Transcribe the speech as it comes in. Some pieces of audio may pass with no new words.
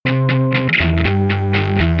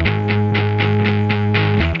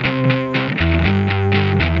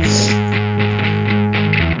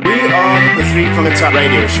the Tap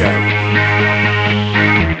radio show.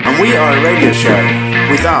 And we are a radio show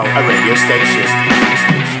without a radio station.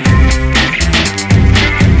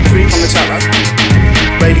 3 from the Tap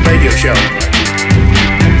radio show.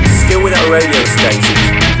 Still without a radio station.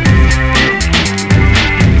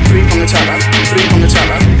 3 from the Tap, 3 from the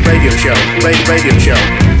Tap radio show. Radio show.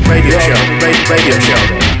 Radio show. Radio show.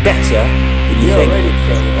 Better than you think.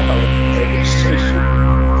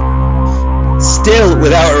 Still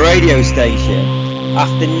without a radio station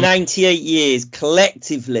after 98 years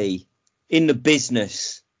collectively in the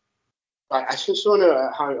business. Right, I just want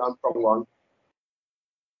to how I'm Prong 1.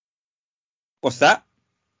 What's that?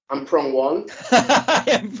 I'm Prong 1. I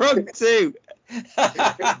am Prong 2.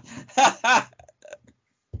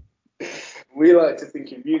 We like to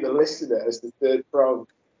think of you, the listener, as the third prong.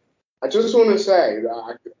 I just want to say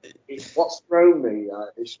that what's thrown me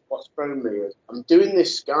is I'm doing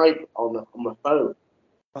this Skype on my phone.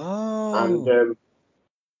 Oh. And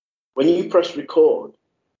when you press record,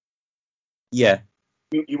 yeah,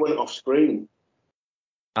 you went off screen.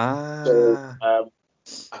 Ah. So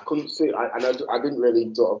I couldn't see. I didn't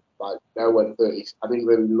really sort of like know when 30. I didn't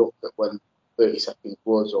really look at when 30 seconds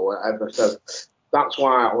was or whatever. So that's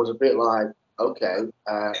why I was a bit like, okay,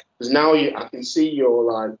 because now I can see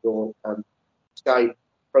your Skype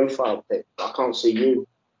profile pic, but I can't see you.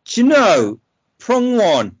 Do you know, Prong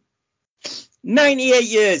 1, 98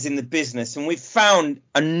 years in the business, and we've found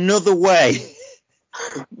another way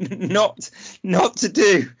not to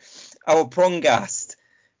do our Prongast.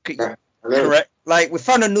 Correct. Like, we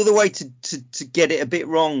found another way to get it a bit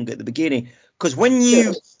wrong at the beginning, because when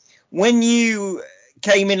you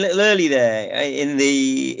came in a little early there in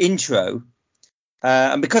the intro,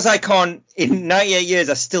 and because I can't, in 98 years,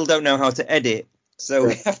 I still don't know how to edit. So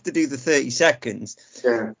we have to do the 30 seconds.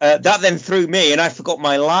 Yeah. That then threw me and I forgot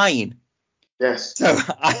my line. Yes. So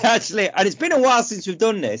I actually, and it's been a while since we've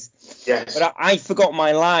done this. Yes. But I forgot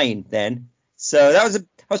my line then. So that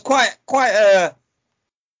was quite a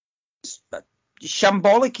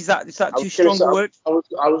shambolic. Is that too strong a word?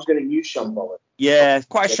 I was going to use shambolic. Yeah, it's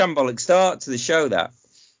quite a shambolic start to the show, that.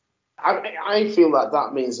 I feel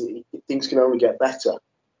that means that things can only get better.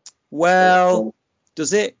 Well,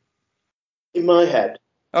 does it? In my head.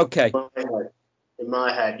 Okay. In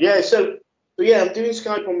my head. Yeah, so yeah, I'm doing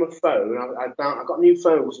Skype on my phone. I got a new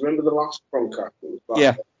phone, because remember the last Prongcast?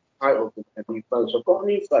 Yeah. Title a new phone. So I've got a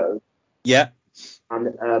new phone. Yeah.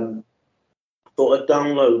 And thought I'd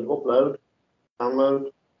upload.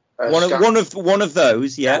 One of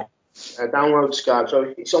those, yeah. Download Skype.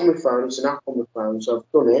 So it's on my phone. It's an app on my phone. So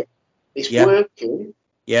I've done it. It's working.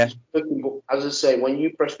 Yeah. It's working, but as I say, when you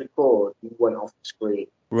press record, you went off the screen.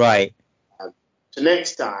 Right. So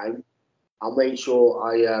next time, I'll make sure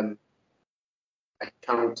I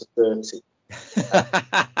count to 30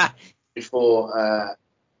 before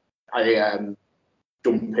I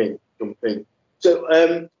jump in.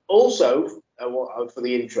 So also for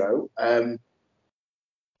the intro,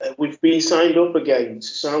 we've been signed up again to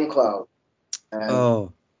SoundCloud.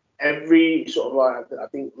 Every sort of I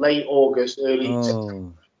think late August, early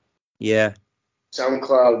September. Yeah.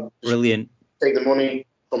 SoundCloud. Brilliant. Take the money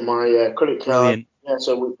from my credit card. Brilliant. Yeah.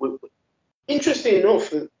 So we interesting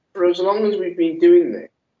enough, for as long as we've been doing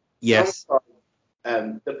this, yes.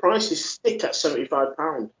 The prices stick at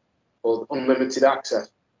 £75 for unlimited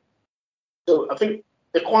access. So I think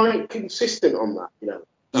they're quite consistent on that. You know.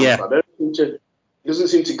 Yeah. It doesn't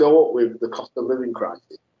seem to go up with the cost of living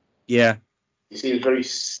crisis. Yeah. It seems very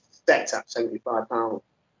set at £75.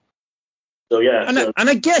 So yeah. And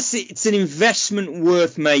I guess it's an investment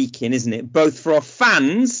worth making, isn't it? Both for our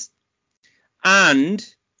fans and,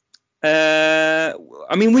 I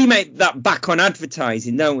mean, we make that back on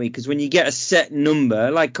advertising, don't we? Because when you get a set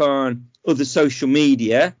number, like on other social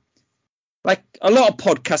media, like a lot of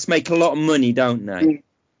podcasts make a lot of money, don't they?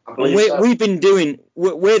 We've been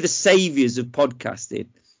we're the saviours of podcasting.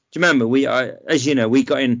 Do you remember? As you know, we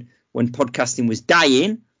got in when podcasting was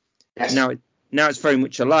dying. Yes. Now it's very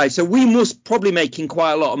much alive. So we must probably making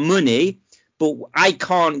quite a lot of money, but I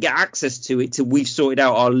can't get access to it till we've sorted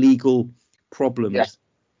out our legal problems. Yeah.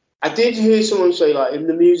 I did hear someone say, like, in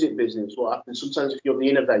the music business, what happens sometimes if you're the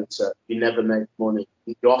innovator, you never make money.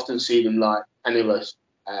 You often see them like penniless,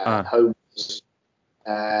 homeless,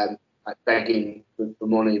 like begging for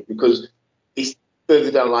money, because it's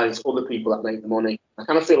further down the line, it's other people that make the money. I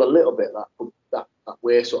kind of feel a little bit that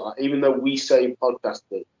we're sort of, even though we say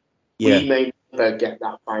podcasting, we may never get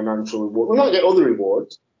that financial reward. We might get other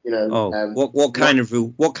rewards, you know. What kind of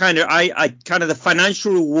the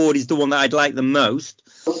financial reward is the one that I'd like the most.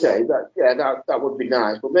 Okay, that would be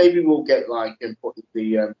nice, but maybe we'll get put in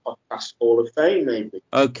the podcast Hall of Fame, maybe.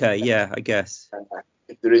 Okay, yeah, I guess.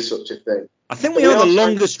 If there is such a thing. I think we are the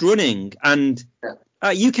longest running, and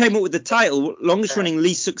you came up with the title, longest running,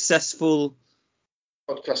 least successful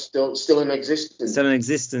podcast still in existence. Still in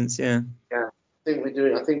existence, yeah. Yeah,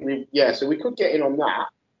 I think we so we could get in on that.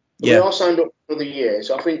 Yeah. We are signed up for the year,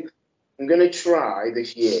 so I think I'm going to try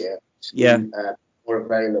this year to be more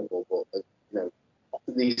available, but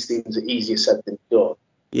often these things are easier said than done.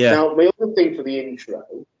 Yeah. Now, my other thing for the intro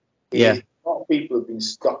is a lot of people have been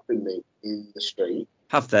stopping me in the street.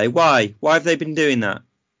 Have they? Why? Why have they been doing that?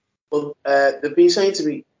 Well, they've been saying to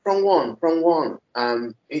me, Prong one.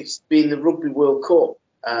 It's been the Rugby World Cup.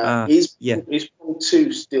 Is Prong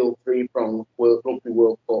 2 still 3prong Rugby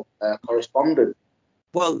World Cup correspondent?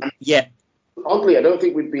 Well, yeah. Oddly, I don't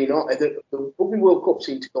think we've been on. The Rugby World Cup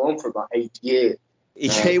seemed to go on for about 8 years.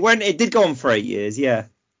 It did go on for 8 years, yeah.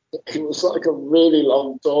 It was like a really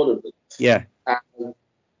long tournament. Yeah.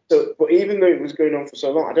 But even though it was going on for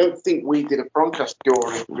so long, I don't think we did a broadcast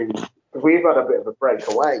during because we've had a bit of a break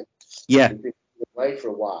away. Yeah. We've been away for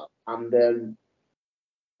a while. And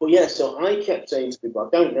so I kept saying to people, I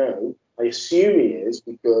don't know. I assume he is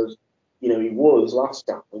because, he was last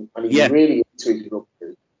time and he's really into his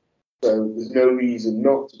rugby. So there's no reason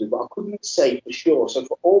not to do. But I couldn't say for sure. So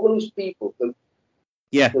for all those people, the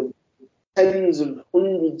tens of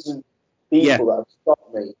hundreds of people that have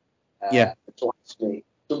stopped me to ask me,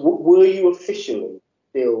 so were you officially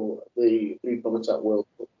still the 3prong Attack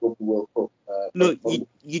Rugby World Cup? Look,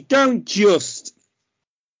 you don't just.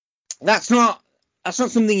 That's not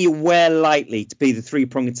something you wear lightly to be the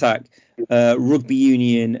 3prong Attack Rugby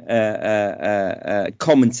Union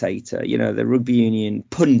commentator. The Rugby Union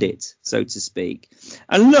pundit, so to speak.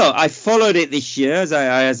 And look, I followed it this year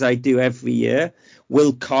as I do every year.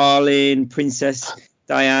 Will Carlin, Princess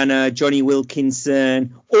Diana, Johnny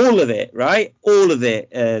Wilkinson, all of it, right? All of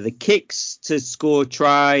it. The kicks to score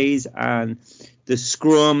tries and the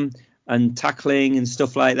scrum and tackling and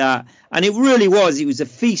stuff like that. And it really was. It was a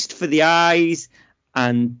feast for the eyes,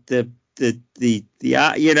 and the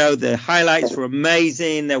highlights were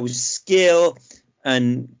amazing. There was skill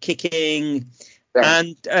and kicking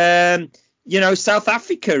and South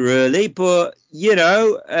Africa really, but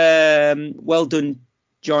well done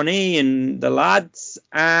Johnny and the lads,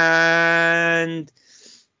 and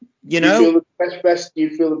Do you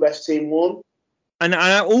feel the best team won? And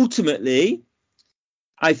ultimately,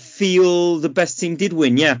 I feel the best team did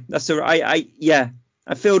win. Yeah, that's all right. I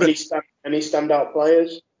feel that. Any standout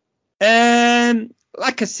players?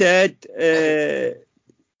 Like I said,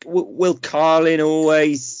 Will Carlin,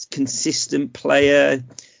 always consistent player.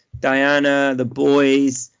 Diana, the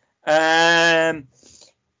boys. The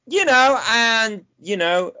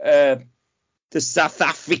South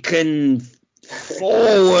African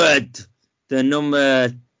forward, the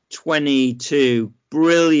number 22,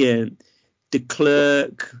 brilliant. De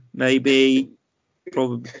Klerk, maybe,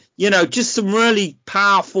 probably, just some really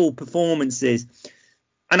powerful performances.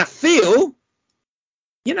 And I feel,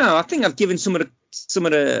 I think I've given some of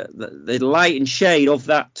the light and shade of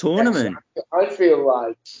that tournament. Yes, I feel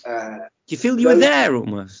like. Do you feel you were there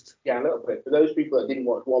almost? Yeah, a little bit. For those people that didn't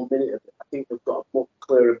watch 1 minute of it, I think they've got a much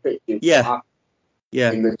clearer picture. Yeah.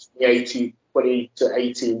 In the 20 to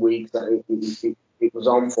 18 weeks that it was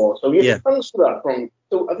on for. So thanks for that, Prong.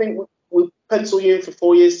 So I think we'll pencil you in for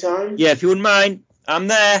 4 years' time. Yeah, if you wouldn't mind. I'm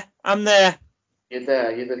there. You're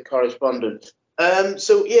there. You're the correspondent. I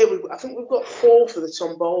think we've got 4 for the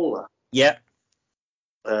tombola. Yeah.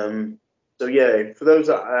 For those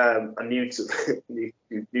that are new to 3prong,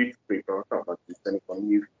 I can't imagine there's anyone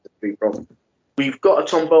new to 3prong. We've got a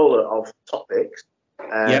tombola of topics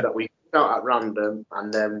that we pick out at random,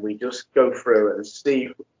 and then we just go through it and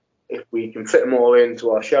see if we can fit them all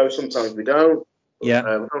into our show. Sometimes we don't. Yeah.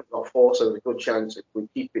 We've only got 4, so there's a good chance if we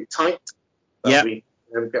keep it tight that we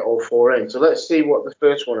can get all 4 in. So let's see what the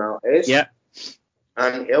first one out is. Yeah.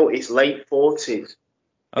 And it's late 40s.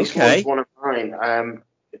 This one's one of mine.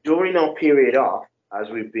 During our period off, as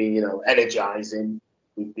we've been, energizing,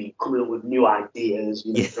 we've been coming up with new ideas,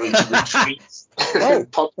 going to retreats,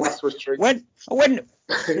 podcast retreats.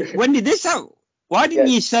 When did this out? Why didn't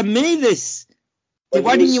you send me this?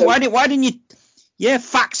 Why didn't you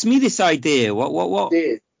fax me this idea? What?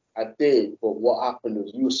 I did, but what happened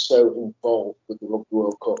was you were so involved with the Rugby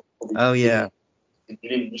World Cup. Oh yeah. You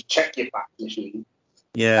didn't just check your fax machine.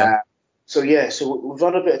 Yeah. So we've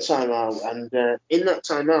had a bit of time out, and in that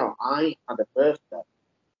time out, I had a birthday.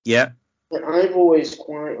 Yeah. And I've always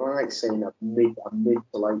quite liked saying I'm mid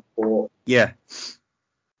to late 40s. Yeah.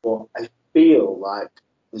 But I feel like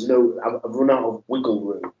I've run out of wiggle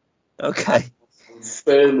room. Okay. I'm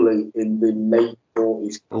firmly in the late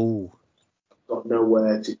 40s. Ooh. I've got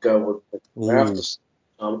nowhere to go. I have to.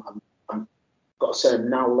 I'm got to say I'm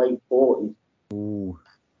now late 40s. Ooh.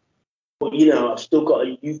 But I've still got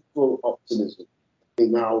a youthful optimism. I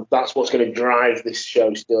think now that's what's going to drive this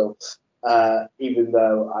show still, even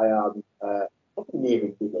though I am probably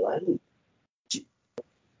nearing middle age.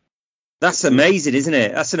 That's amazing, isn't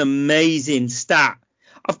it? That's an amazing stat.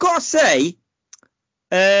 I've got to say,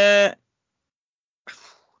 I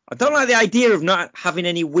don't like the idea of not having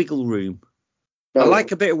any wiggle room. No. I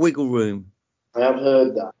like a bit of wiggle room. I have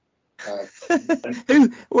heard that.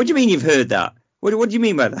 What do you mean you've heard that? What do you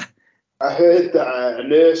mean by that? I heard that a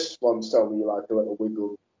nurse once told me you like a little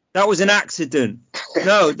wiggle. That was an accident.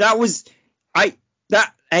 No, that was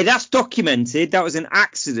that's documented. That was an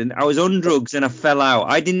accident. I was on drugs and I fell out.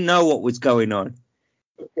 I didn't know what was going on.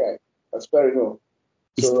 Okay, that's fair enough.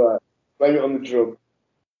 So blame it on the drug.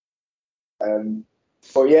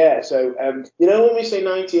 But yeah, so when we say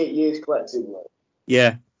 98 years collectively.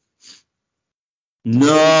 Yeah.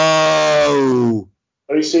 No.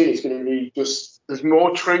 Very soon it's going to be just. There's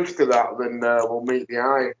more truth to that than will meet the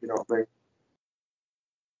eye. If you know what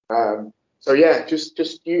I mean. So yeah, just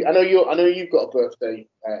you. I know you've got a birthday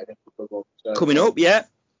in a couple of months. So, coming up, yeah.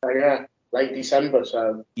 Yeah, late December.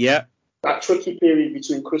 So yeah, that tricky period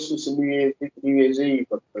between Christmas and New Year's Eve.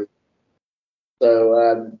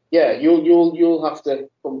 So yeah, you'll have to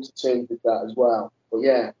come to terms with that as well. But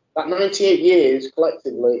yeah, that 98 years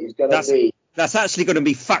collectively is going to be. That's actually going to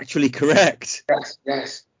be factually correct.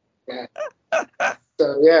 Yes. Yeah.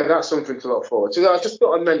 So yeah, that's something to look forward to. I just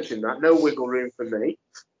thought I'd mention that. No wiggle room for me.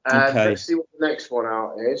 Okay. Let's see what the next one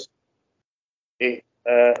out is.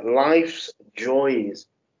 Life's joys.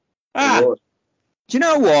 Do you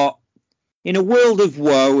know what? In a world of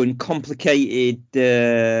woe and complicated,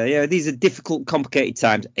 these are difficult, complicated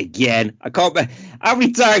times. Again, I can't. How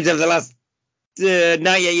many times over the last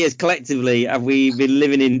 98 years collectively have we been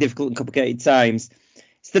living in difficult and complicated times?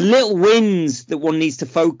 It's the little wins that one needs to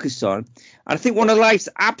focus on. And I think one of life's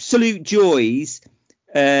absolute joys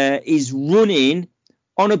is running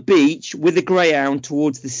on a beach with a greyhound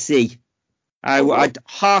towards the sea. I'd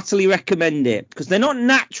heartily recommend it because they're not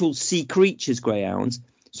natural sea creatures, greyhounds.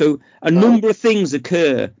 So a number of things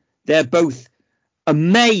occur. They're both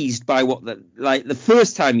amazed by the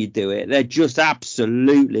first time you do it. They're just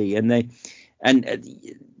absolutely, and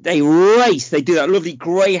they race. They do that lovely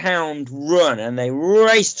greyhound run, and they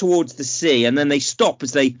race towards the sea, and then they stop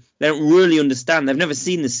as they don't really understand. They've never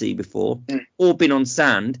seen the sea before or been on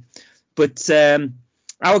sand. But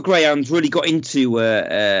our greyhound's really got into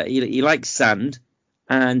he likes sand,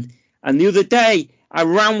 and the other day I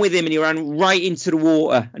ran with him and he ran right into the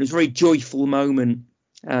water, and it was a very joyful moment.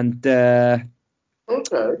 And okay,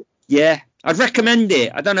 yeah, I'd recommend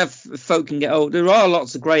it. I don't know if folk can get old. There are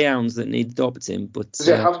lots of greyhounds that need adopting, but does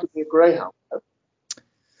it have to be a greyhound? Do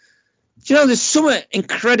you know, there's something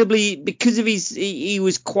incredibly because of he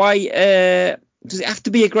was quite. Does it have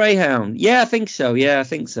to be a greyhound? Yeah, I think so. Yeah.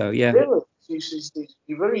 Really?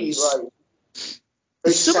 You're very second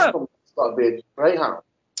about being a greyhound.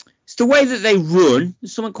 It's the way that they run.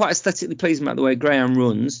 There's something quite aesthetically pleasing about the way a greyhound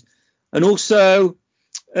runs, and also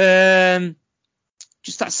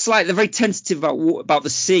just that slight. They're very tentative about the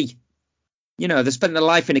sea. You know, they spend their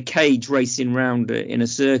life in a cage racing round in a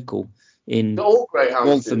circle in all greyhounds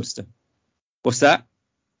Walthamstow. What's that?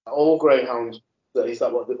 All greyhounds. Is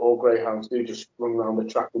that what all greyhounds do? Just run around the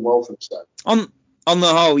track in Walthamstow? On the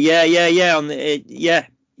whole, yeah. On the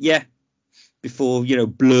yeah. Before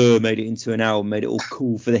Blur made it into an album, made it all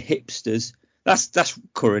cool for the hipsters. That's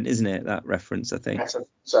current, isn't it? That reference, I think. Yes,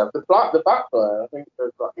 so the Back Blur, I think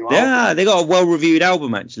they've got new album. Yeah, they got a well-reviewed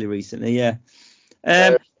album actually recently. Yeah.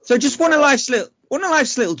 So just one of life's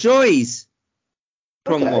little joys.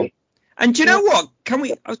 Prong one. And do you know what? Can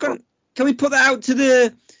we put that out to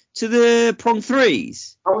the prong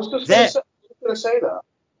threes? I was just going to say that.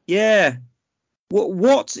 Yeah.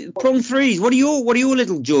 What prong threes? What are your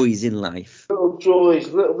little joys in life? Little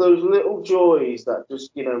joys, those little joys that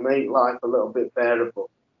just make life a little bit bearable.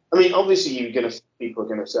 I mean, obviously people are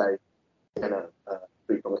gonna say,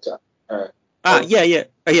 3prong attack. Yeah. Oh,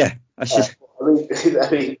 yeah. I should. I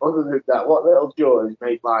mean, other than that, what little joys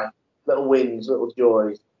make life? Little wins, little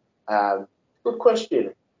joys. Good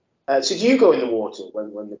question. So do you go in the water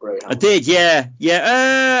when the greyhound? I did, yeah.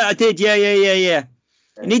 I did, yeah.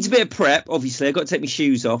 It needs a bit of prep, obviously. I've got to take my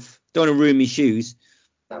shoes off. Don't want to ruin my shoes.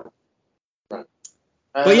 No. But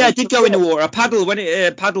yeah, I did go in the water. I paddled when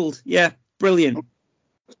it paddled. Yeah, brilliant.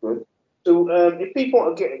 That's good. So if people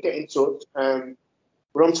want to get in touch,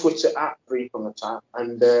 We're on Twitter at 3prong attack,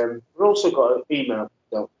 and we've also got an email.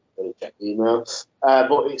 Don't really check the email,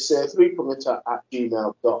 but it's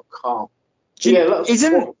 3prongattack@gmail.com. Yeah,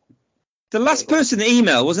 isn't the last person to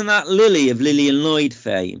email, wasn't that Lily of Lily and Lloyd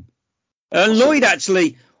fame? And Lloyd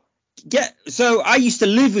actually, so I used to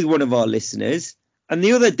live with one of our listeners, and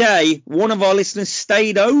the other day, one of our listeners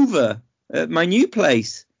stayed over at my new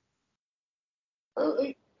place.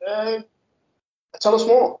 Tell us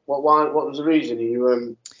more. What was the reason?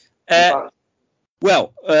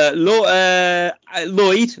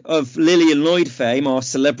 Lloyd of Lily and Lloyd fame, our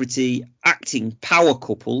celebrity acting power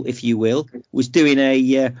couple, if you will, was doing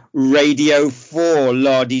a Radio 4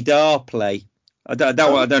 La-di-da play. I don't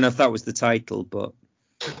know if that was the title, but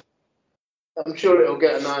I'm sure it'll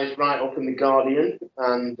get a nice write-up in the Guardian,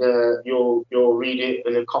 and you'll read it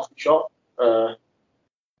in a coffee shop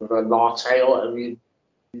with a latte or whatever you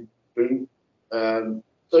drink.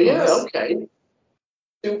 Okay.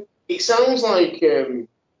 So it sounds like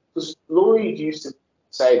because Lloyd used to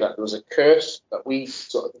say that there was a curse that we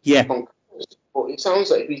sort of cursed, but it sounds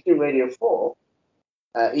like if he's doing Radio 4,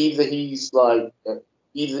 either he's like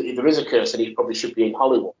either if there is a curse, then he probably should be in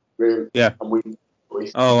Hollywood. Really. Yeah. And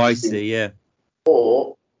I see. Yeah.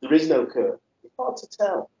 Or there is no curse. It's hard to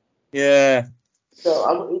tell. Yeah.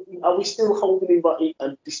 So are we still holding him back?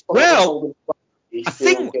 I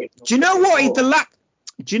think. Do you know what?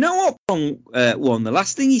 Do you know what? One. The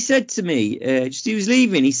last thing he said to me, just he was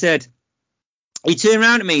leaving. He said, he turned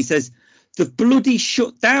around to me. He says, "They've bloody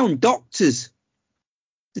shut down Doctors,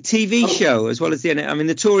 the TV show, as well as the. I mean,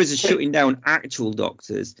 the Tories are shutting down actual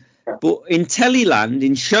doctors, but in Teleland,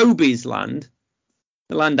 in Showbiz land,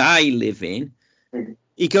 the land I live in,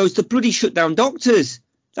 he goes, the bloody shut down Doctors.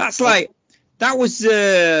 That's like that was."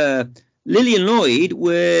 Lily and Lloyd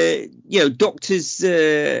were, Doctor's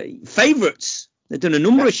favourites. They've done a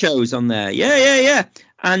number of shows on there. Yeah.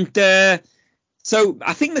 And so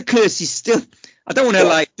I think the curse is still. I don't want to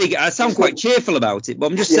I sound quite cheerful about it,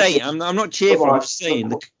 but I'm just saying. I'm not cheerful. I'm just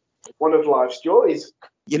saying. One of life's joys.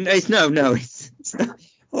 It's not. Well,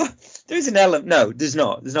 there is an element. No, there's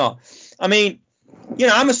not. I mean,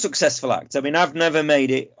 I'm a successful actor. I mean, I've never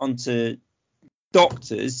made it onto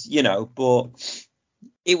Doctors, but.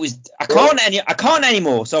 It was I can't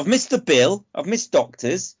anymore. So I've missed the bill. I've missed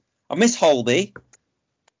Doctors. I've missed Holby.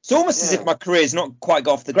 It's almost as if my career's not quite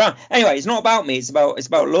got off the ground. Anyway, it's not about me. It's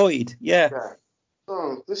about Lloyd. Yeah.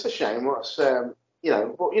 Oh, this is a shame. What's but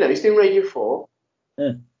he's doing Radio 4.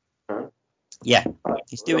 Yeah,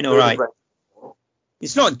 he's doing all right.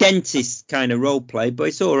 It's not dentist kind of role play, but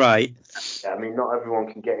it's all right. Yeah, I mean, not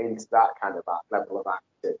everyone can get into that kind of level of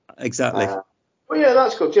acting. Exactly. Well, yeah,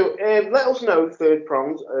 that's good. So, let us know, Third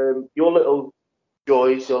Prongs, your little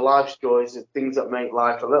joys, your life's joys, the things that make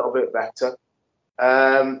life a little bit better.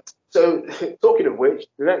 So, talking of which,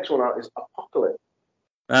 the next one out is Apocalypse.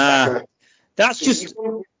 That's just...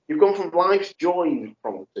 You've gone from life's joys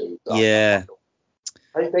from two. Yeah.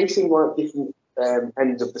 They seem like different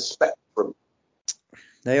ends of the spectrum.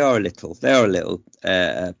 They are a little,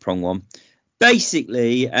 Prong one.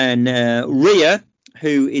 Basically, and Rhea,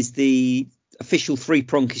 who is the official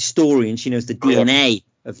 3prong historian, she knows the DNA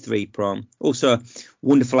of 3prong, also a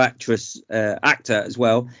wonderful actor as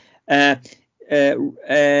well, and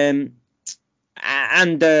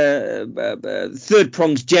third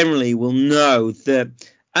prongs generally will know that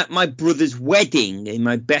at my brother's wedding, in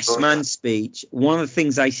my best man speech, one of the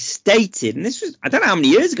things I stated, and this was, I don't know how many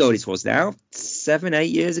years ago this was now,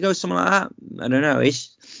 7-8 years ago, something like that, I don't know ish,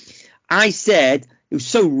 I said it was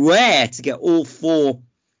so rare to get all four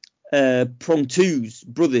Prong 2's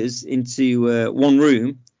brothers into one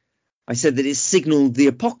room. I said that it signaled the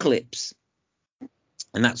apocalypse,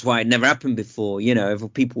 and that's why it never happened before.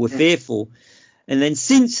 If people were fearful, and then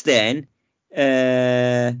since then,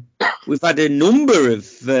 we've had a number of,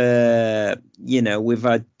 we've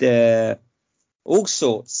had all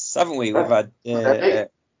sorts, haven't we?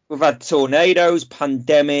 We've had tornadoes,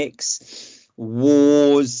 pandemics,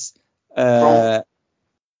 wars.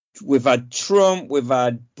 We've had Trump, we've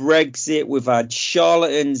had Brexit, we've had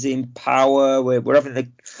charlatans in power. We're having the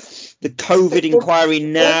COVID inquiry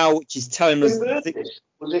now, which is telling us.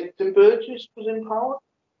 Was it Tim Burgess was in power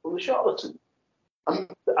or the charlatan?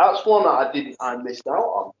 That's one that I missed out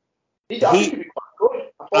on. I think he'd be quite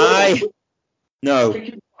good. I think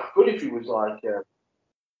he'd be quite good if he was like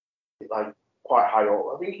quite high up.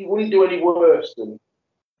 I think he wouldn't do any worse than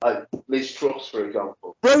like Liz Truss, for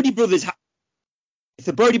example. Brody brothers. If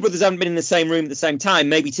the Brody brothers hadn't been in the same room at the same time,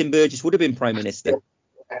 maybe Tim Burgess would have been Prime Minister.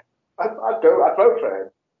 I'd vote for him.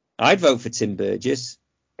 I'd vote for Tim Burgess.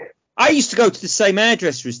 I used to go to the same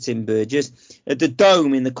hairdresser as Tim Burgess at the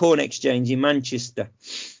Dome in the Corn Exchange in Manchester.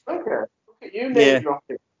 Okay. Look at you name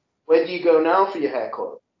dropping. Where do you go now for your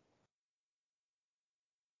haircut?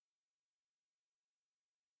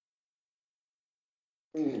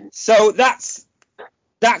 So that's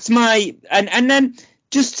my and then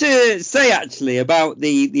just to say actually about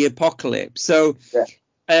the apocalypse. So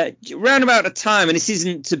round about the time, and this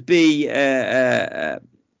isn't to be but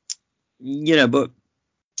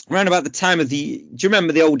round about the time of do you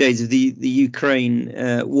remember the old days of the Ukraine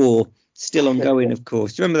war, still ongoing, of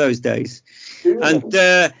course? Do you remember those days? And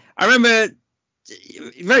I remember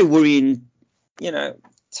very worrying,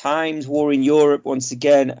 times, war in Europe once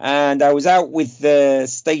again, and I was out with the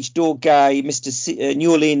stage door guy, Mr.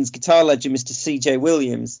 New Orleans guitar legend, Mr. C.J.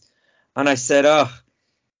 Williams, and I said,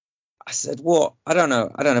 what? I don't know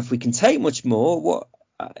if we can take much more. What?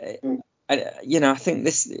 I think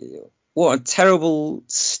this, what a terrible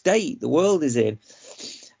state the world is in.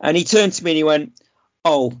 And he turned to me and he went,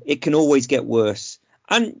 "Oh, it can always get worse."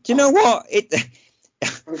 And do you know what? Do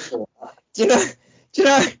you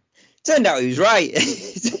know? Turned out he was right.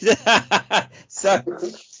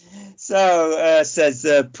 so says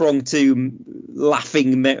Prong to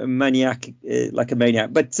laughing maniac, like a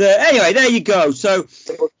maniac. But anyway, there you go. So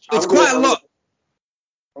it's quite a lot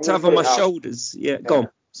to have on my shoulders. Yeah, go on.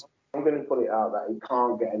 I'm going to put it out that it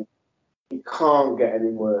can't get any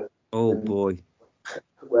worse. Oh boy,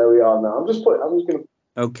 where we are now. I'm just going to.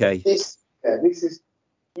 Okay. This is,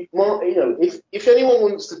 if anyone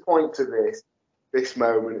wants to point to this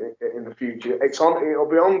moment in the future, it'll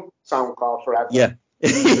be on SoundCloud forever. Yeah.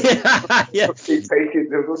 Yeah. They'll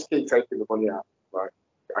just keep taking the money out. Like,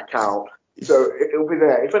 I can't. So it'll be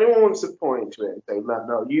there. If anyone wants to point to it and say,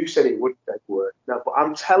 no, you said it would take work. No, but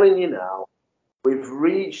I'm telling you now, we've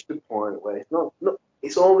reached the point where it's not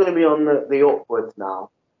it's all going to be on the upwards now.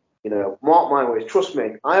 Mark my words. Trust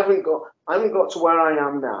me, I haven't got to where I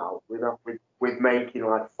am now with making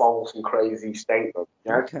like false and crazy statements.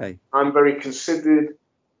 Yeah? Okay. I'm very considered.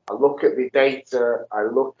 I look at the data. I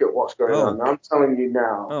look at what's going on. And I'm telling you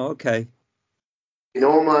now. Oh, okay. In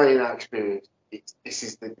all my experience, this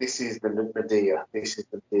is the nadir. This is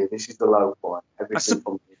the nadir. This is the low point.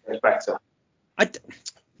 Everything gets better. I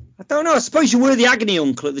don't know. I suppose you were the agony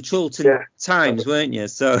uncle at the Chiltern Times, weren't you?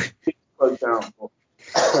 So. Down, but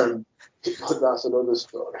that's another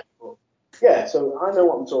story. But yeah, so I know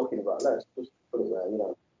what I'm talking about. Let's just put it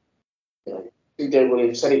there. C.J.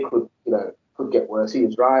 Williams said it could get worse. He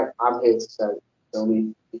was right. I'm here to say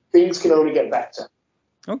things can only get better.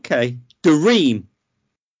 Okay. Dream.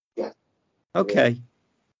 Yeah. Okay.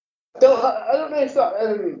 I don't know if that.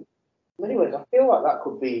 Anyways, I feel like that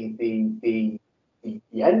could be the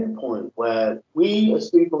end point where we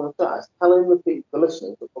as people like that, telling the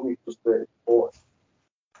listeners, but probably just the report,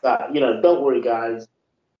 that don't worry guys,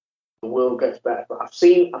 the world gets better. But I've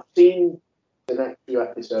seen the next few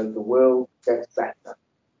episodes, the world gets better.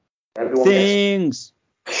 Things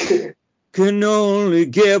can only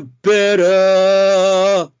get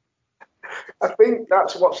better. I think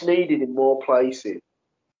that's what's needed in more places.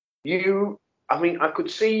 I could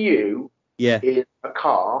see you in a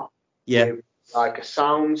car with like a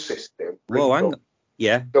sound system. Whoa,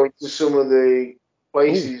 going to some of the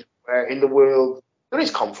places where in the world there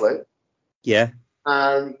is conflict. Yeah.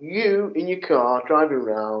 And you in your car driving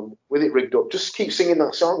around with it rigged up, just keep singing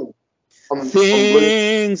that song.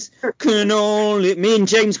 Things can only, me and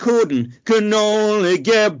James Corden, can only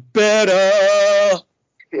get better.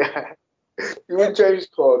 Yeah. You and James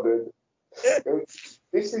Corden.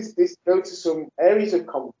 This go to some areas of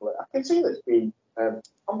conflict. I can see this being. I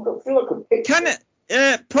feel like a picture.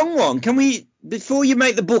 Prong one. Can we, before you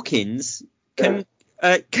make the bookings, can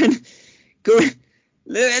go?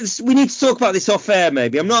 We need to talk about this off air.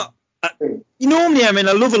 Maybe I'm not. Normally, I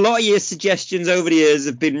love a lot of your suggestions over the years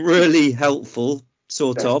have been really helpful,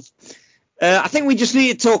 sort of. I think we just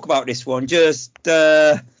need to talk about this one just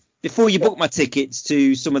before you book my tickets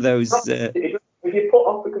to some of those. If you put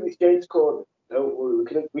off because it's James Corden, don't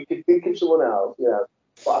worry. We can think of someone else. Yeah.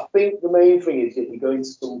 But I think the main thing is that you go into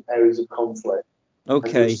some areas of conflict.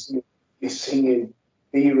 Okay. You're singing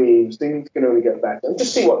theorems, things can only get better. And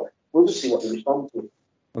we'll just see what they respond to.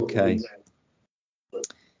 Okay.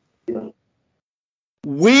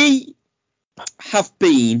 We have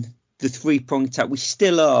been the 3prong attack. We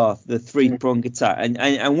still are the 3prong attack.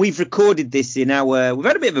 And we've recorded this we've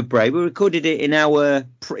had a bit of a break. We recorded it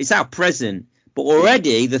it's our present. But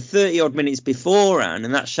already the 30 odd minutes beforehand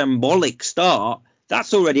and that shambolic start,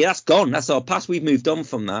 that's gone. That's our past. We've moved on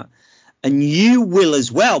from that. And you will as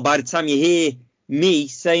well by the time you hear me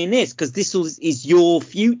saying this, because this is your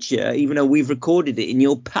future, even though we've recorded it in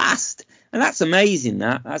your past. And that's amazing.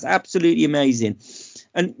 That's absolutely amazing.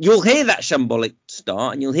 And you'll hear that Shambolic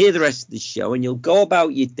start, and you'll hear the rest of the show, and you'll go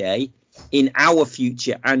about your day in our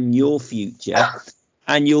future and your future.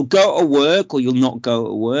 And you'll go to work, or you'll not go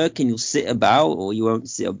to work, and you'll sit about, or you won't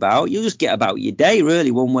sit about. You'll just get about your day,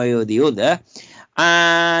 really, one way or the other.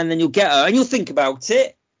 And then you'll get and you'll think about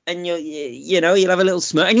it, and you'll have a little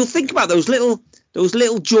smirk, and you'll think about those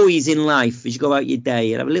little joys in life as you go about your day.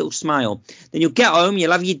 You'll have a little smile. Then you'll get home,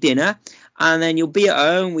 you'll have your dinner, and then you'll be at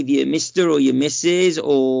home with your mister or your missus,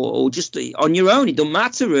 or just on your own. It don't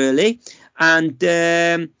matter, really. And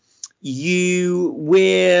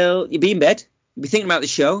you'll be in bed. You'll be thinking about the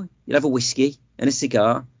show. You'll have a whiskey and a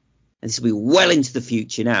cigar, and this will be well into the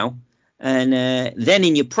future now. And then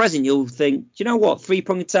in your present, you'll think, do you know what?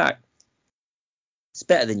 3-prong attack. It's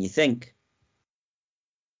better than you think.